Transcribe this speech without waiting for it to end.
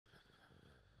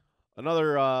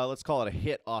Another, let's call it a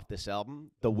hit off this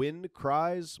album, The Wind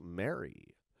Cries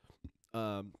Mary.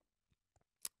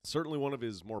 Certainly one of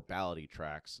his more ballady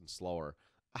tracks and slower.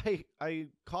 I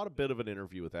caught a bit of an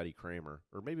interview with Eddie Kramer,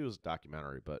 or maybe it was a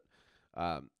documentary, but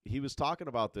he was talking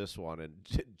about this one, and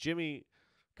Jimmy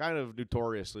kind of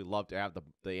notoriously loved to have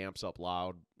the amps up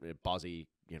loud, buzzy,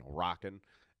 rocking.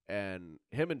 And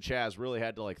him and Chaz really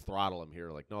had to like throttle him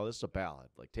here. Like, no, this is a ballad.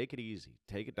 Like, take it easy.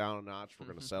 Take it down a notch. We're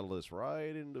going to settle this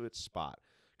right into its spot.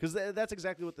 Because that's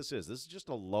exactly what this is. This is just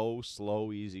a low,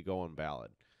 slow, easy-going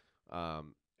ballad.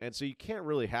 And so you can't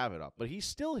really have it up. But he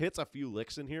still hits a few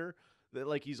licks in here that,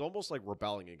 like, he's almost like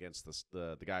rebelling against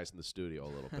the guys in the studio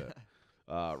a little bit.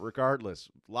 Regardless,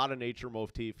 a lot of nature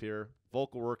motif here.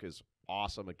 Vocal work is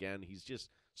awesome. Again, he's just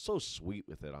so sweet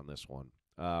with it on this one.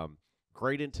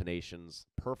 Great intonations,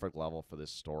 perfect level for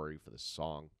this story, for this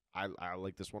song. I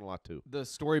like this one a lot, too. The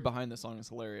story behind the song is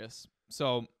hilarious.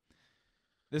 So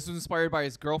this was inspired by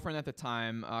his girlfriend at the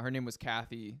time. Her name was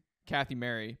Kathy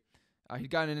Mary. He'd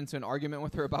gotten into an argument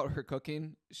with her about her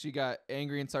cooking. She got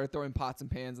angry and started throwing pots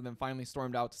and pans and then finally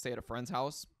stormed out to stay at a friend's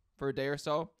house for a day or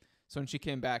so. So when she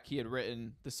came back, he had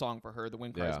written the song for her, The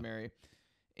Wind Cries Mary.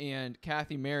 And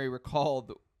Kathy Mary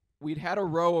recalled, we'd had a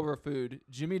row over food.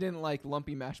 Jimmy didn't like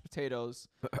lumpy mashed potatoes.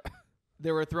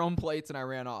 There were thrown plates, and I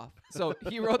ran off. So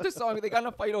he wrote this song. They got in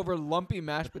a fight over lumpy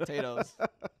mashed potatoes.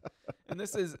 And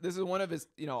this is one of his,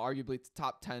 arguably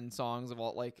top 10 songs of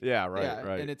all. Like,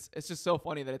 right. And it's just so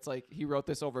funny that it's like he wrote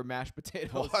this over mashed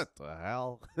potatoes. What the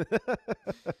hell?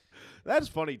 That's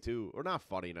funny too, or not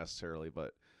funny necessarily,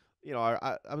 but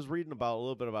I was reading about a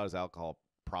little bit about his alcohol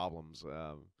problems,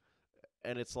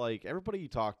 and it's like everybody you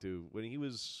talk to when he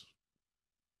was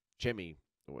Jimmy,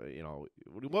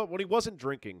 when he wasn't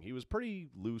drinking, he was pretty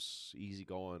loose,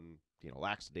 easygoing,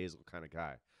 lackadaisical kind of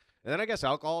guy. And then I guess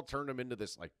alcohol turned him into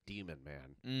this like demon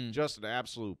man, just an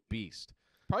absolute beast.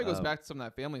 Probably goes back to some of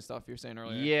that family stuff you're saying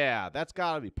earlier. Yeah, that's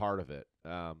got to be part of it.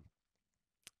 And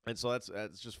so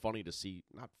that's just funny to see.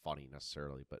 Not funny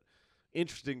necessarily, but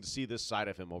interesting to see this side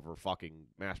of him over fucking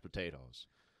mashed potatoes.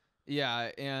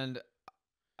 Yeah, and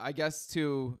I guess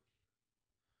too.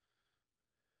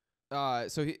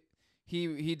 So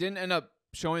he didn't end up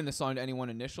showing the song to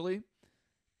anyone initially,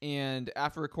 and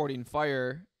after recording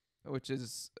Fire, which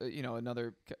is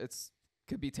another,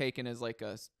 could be taken as like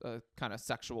a kind of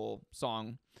sexual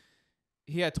song.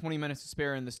 He had 20 minutes to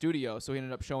spare in the studio, so he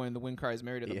ended up showing The Wind Cries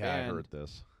Mary to the band. Yeah, I heard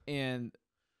this. And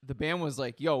the band was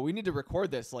like, yo, we need to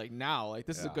record this like now. Like,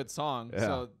 this is a good song. Yeah.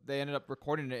 So they ended up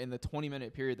recording it in the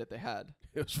 20-minute period that they had.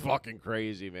 It was fucking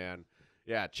crazy, man.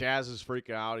 Yeah, Chaz is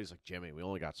freaking out. He's like, Jimmy, we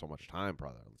only got so much time,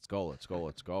 brother.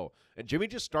 Let's go. And Jimmy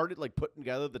just started like putting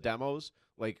together the demos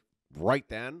like right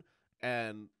then.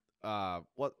 And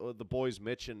the boys,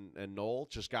 Mitch and Noel,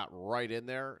 just got right in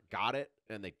there, got it,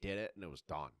 and they did it, and it was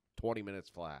done. 20 minutes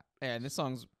flat. And this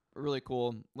song's really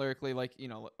cool lyrically, like,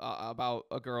 about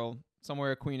a girl.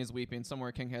 Somewhere a queen is weeping, somewhere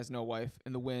a king has no wife.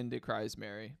 In the wind it cries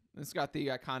Mary. It's got the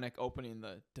iconic opening,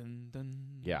 the dun dun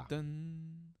dun.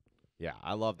 Yeah,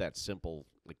 I love that simple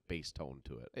like bass tone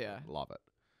to it. Yeah, love it.